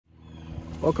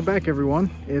Welcome back, everyone.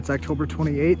 It's October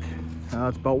 28th.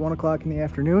 It's about 1 o'clock in the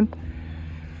afternoon.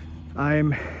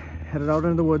 I'm headed out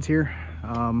into the woods here.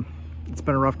 It's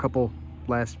been a rough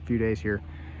last few days here.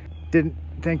 Didn't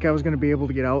think I was going to be able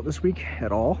to get out this week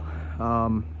at all.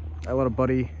 I let a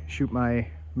buddy shoot my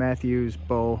Matthews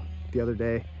bow the other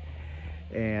day,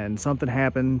 and something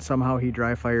happened. Somehow he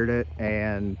dry fired it,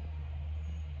 and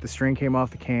the string came off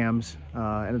the cams.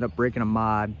 Ended up breaking a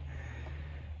mod.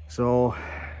 So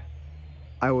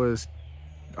I was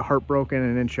heartbroken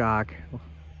and in shock.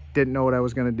 Didn't know what I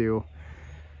was going to do.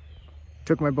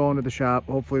 Took my bow into the shop.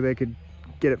 Hopefully they could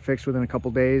get it fixed within a couple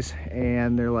days,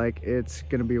 and they're like, it's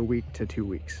going to be a week to 2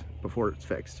 weeks before it's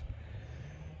fixed.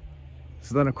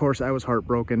 So then, of course, I was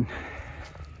heartbroken.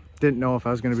 Didn't know if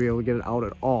I was going to be able to get it out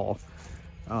at all.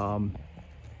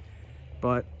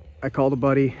 But I called a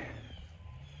buddy,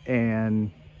 and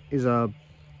he's a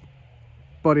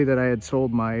buddy that I had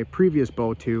sold my previous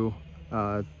bow to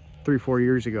 3-4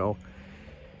 years ago,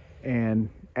 and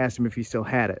asked him if he still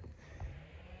had it.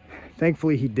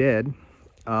 Thankfully he did,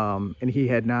 and he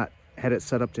had not had it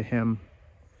set up to him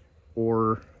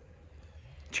or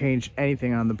changed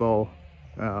anything on the bow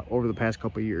over the past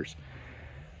couple of years.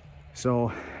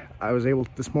 So I was able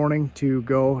this morning to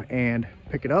go and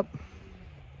pick it up,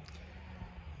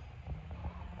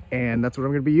 and that's what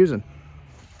I'm going to be using.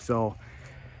 So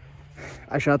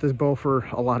I shot this bow for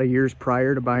a lot of years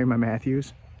prior to buying my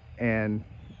Matthews, and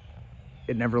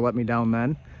it never let me down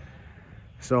then.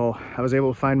 So I was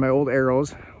able to find my old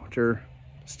arrows, which are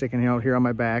sticking out here on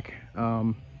my back,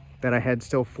 that I had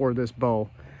still for this bow.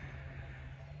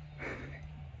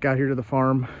 Got here to the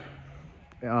farm,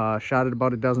 shot it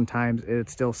about a dozen times.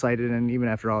 It's still sighted, and even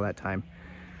after all that time.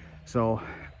 So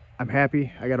I'm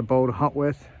happy. I got a bow to hunt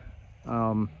with.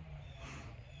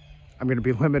 I'm going to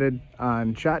be limited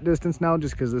on shot distance now,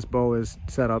 just because this bow is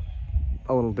set up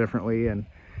a little differently and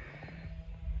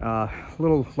a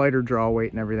little lighter draw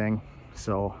weight and everything.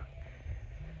 So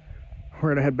we're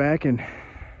going to head back and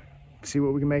see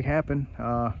what we can make happen.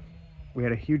 We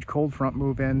had a huge cold front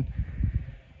move in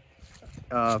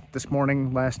this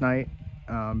morning, last night.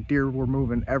 Deer were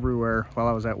moving everywhere while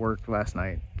I was at work last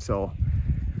night. So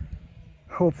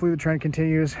hopefully the trend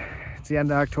continues. It's the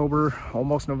end of October,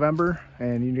 almost November,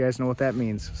 and you guys know what that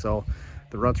means. So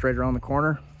the rut's right around the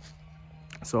corner.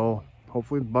 So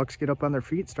hopefully the bucks get up on their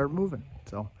feet, start moving.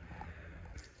 So,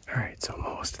 all right, so I'm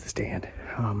almost to the stand.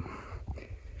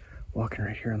 Walking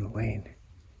right here on the lane,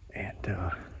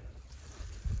 and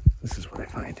this is what I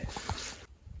find.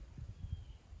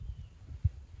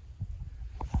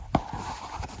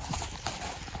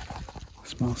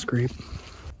 Small scrape.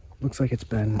 Looks like it's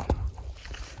been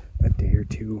a day or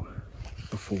two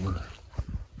before,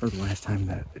 or the last time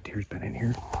that the deer's been in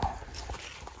here.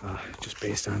 Just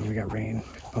based on, we got rain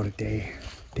about a day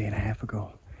and a half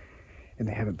ago, and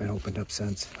they haven't been opened up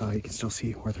since. You can still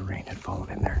see where the rain had fallen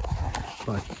in there,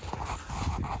 but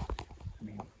I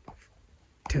mean,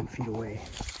 10 feet away,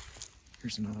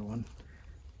 here's another one.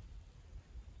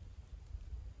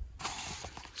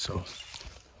 So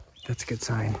that's a good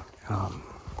sign.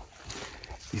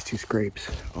 These two scrapes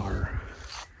are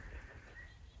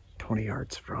 20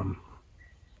 yards from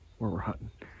where we're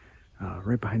hunting.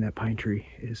 Right behind that pine tree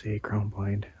is a crown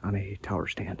blind on a tower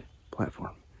stand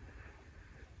platform,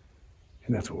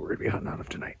 and that's what we're gonna be hunting out of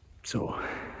tonight. So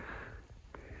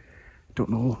don't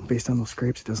know, based on those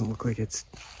scrapes, it doesn't look like it's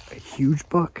a huge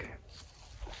buck,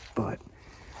 but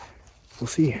we'll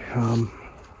see. It'd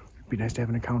be nice to have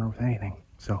an encounter with anything.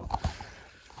 So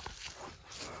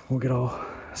we'll get all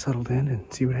settled in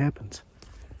and see what happens.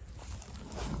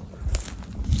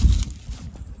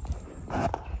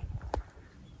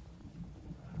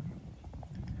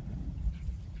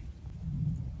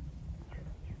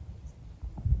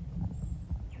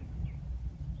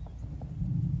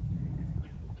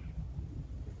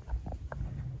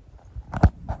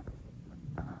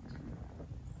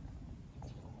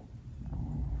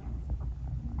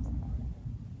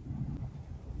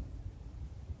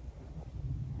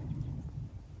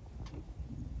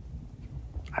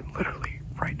 I'm literally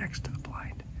right next to the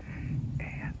blind,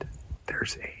 and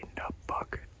there's a nub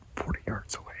buck 40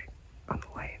 yards away on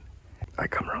the lane. I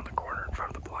come around the corner in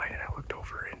front of the blind, and I looked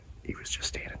over, and he was just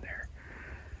standing there.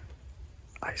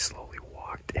 I slowly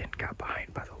walked and got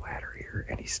behind by the ladder here,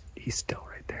 and he's still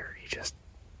right there. He just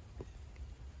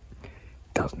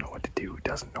doesn't know what to do,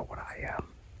 doesn't know what I am,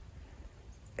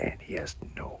 and he has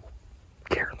no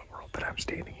care in the world that I'm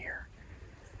standing here.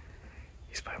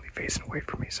 He's finally facing away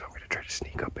from me, so I'm going to try to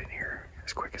sneak up in here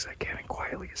as quick as I can and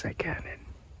quietly as I can, in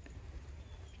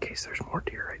case there's more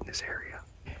deer right in this area.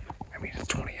 I mean, it's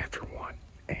 20 after 1,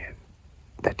 and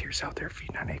that deer's out there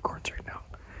feeding on acorns right now.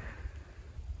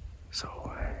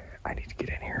 So I need to get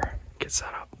in here, get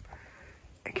set up,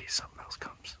 in case something else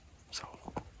comes. So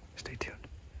stay tuned.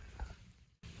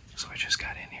 So I just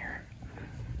got in here,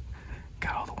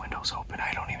 got all the windows open.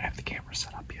 I don't even have the camera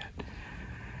set up yet.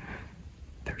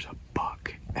 There's a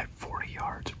buck at 40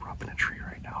 yards. We're up in a tree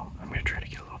right now. I'm gonna try to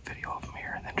get a little video of him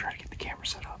here and then try to get the camera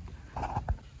set up.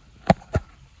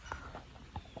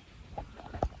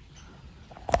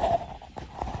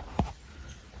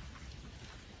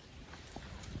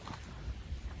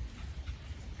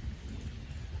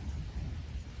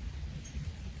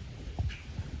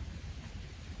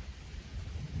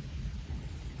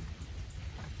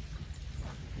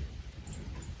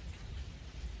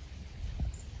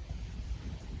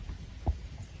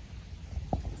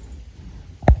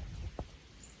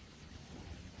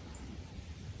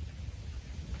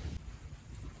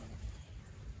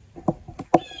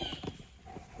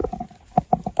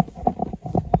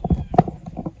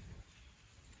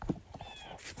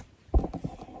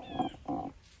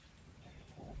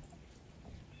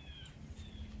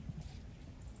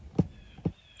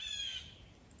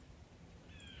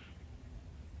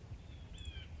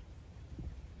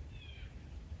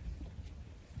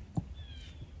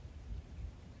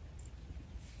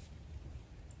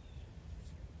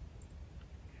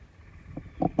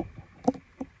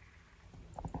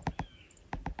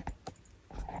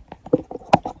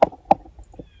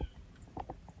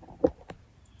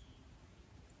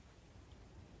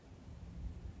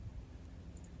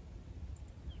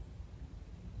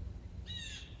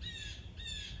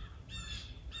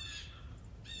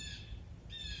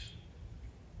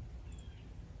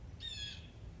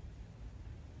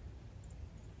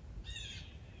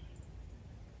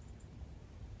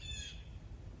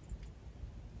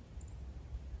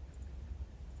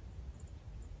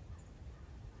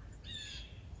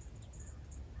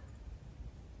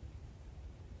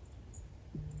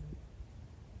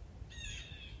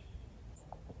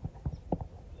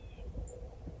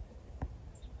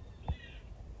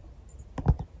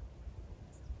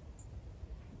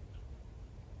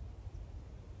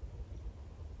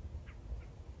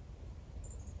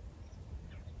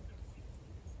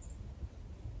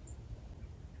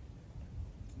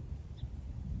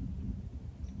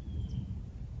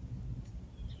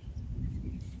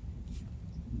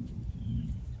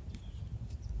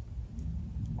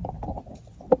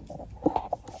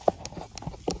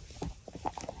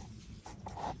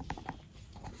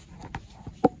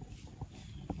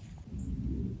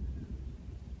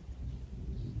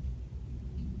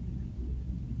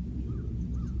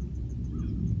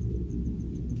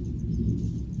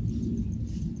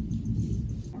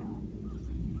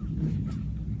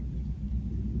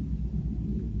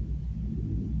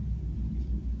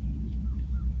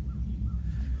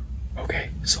 Okay,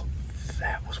 so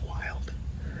that was wild.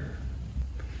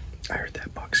 I heard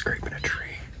that buck scraping a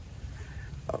tree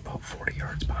about 40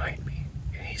 yards behind me,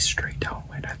 and he's straight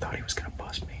downwind. I thought he was gonna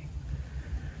bust me.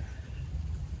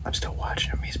 I'm still watching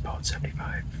him. He's about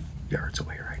 75 yards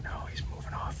away right now. He's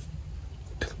moving off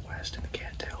to the west in the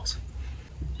cattails.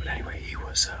 But anyway, he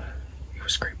was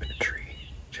scraping a tree,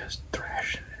 just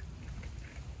thrashing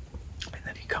it. And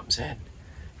then he comes in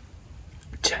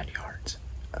 10 yards.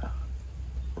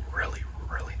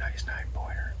 Really nice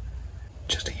 9-pointer.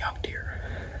 Just a young deer.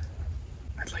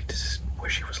 I'd like to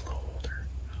wish he was a little older.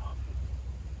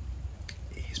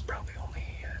 He's probably only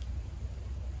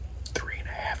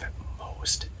 3.5 at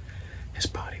most. His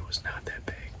body was not that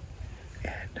big,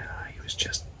 and he was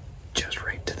just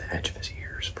right to the edge of his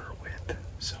ears for width.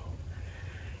 So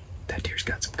that deer's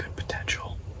got some good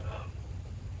potential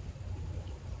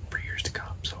for years to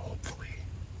come. So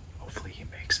hopefully he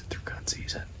makes it through gun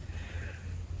season.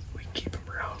 We can keep him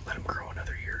around, let him grow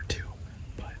another year or two.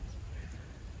 But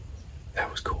that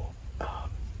was cool.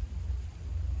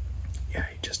 Yeah,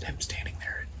 just him standing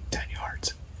there at 10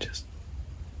 yards. Just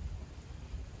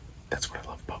that's what I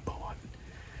love about bow hunting.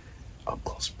 Up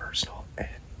close and personal, and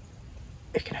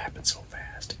it can happen so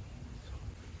fast. So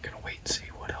I'm gonna wait and see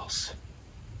what else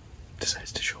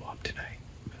decides to show up tonight.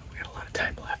 We got a lot of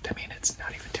time left. I mean, it's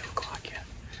not even 2 o'clock yet.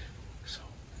 So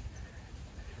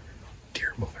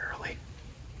deer moving early,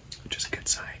 which is a good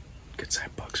sign. Good sign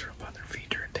bucks are up on their feet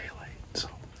during daylight. So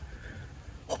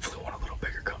hopefully one a little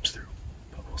bigger comes through,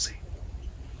 but we'll see.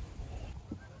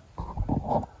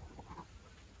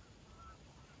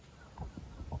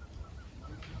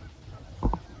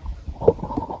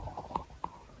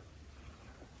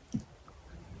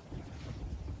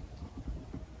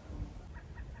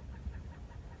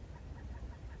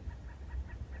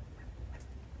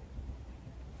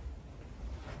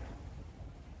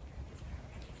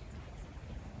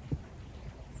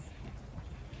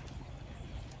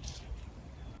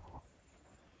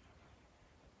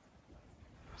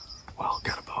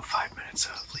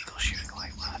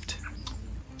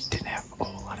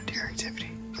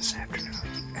 activity this afternoon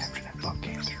after that buck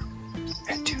came through.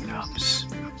 Had two nubs,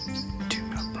 two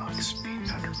nub bucks beating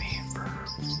under me for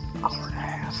an hour and a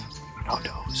half. No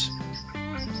does.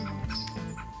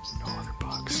 No other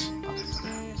bucks other than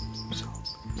that. So,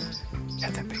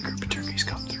 had that big group of turkeys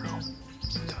come through.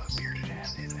 The bearded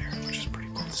hen in there, which is pretty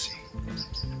cool to see.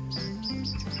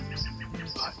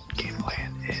 But game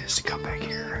plan is to come back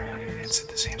here and sit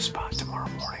the same spot tomorrow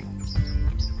morning.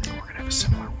 We're gonna have a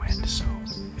similar wind, so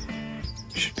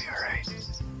should be alright.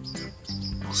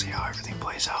 We'll see how everything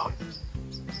plays out.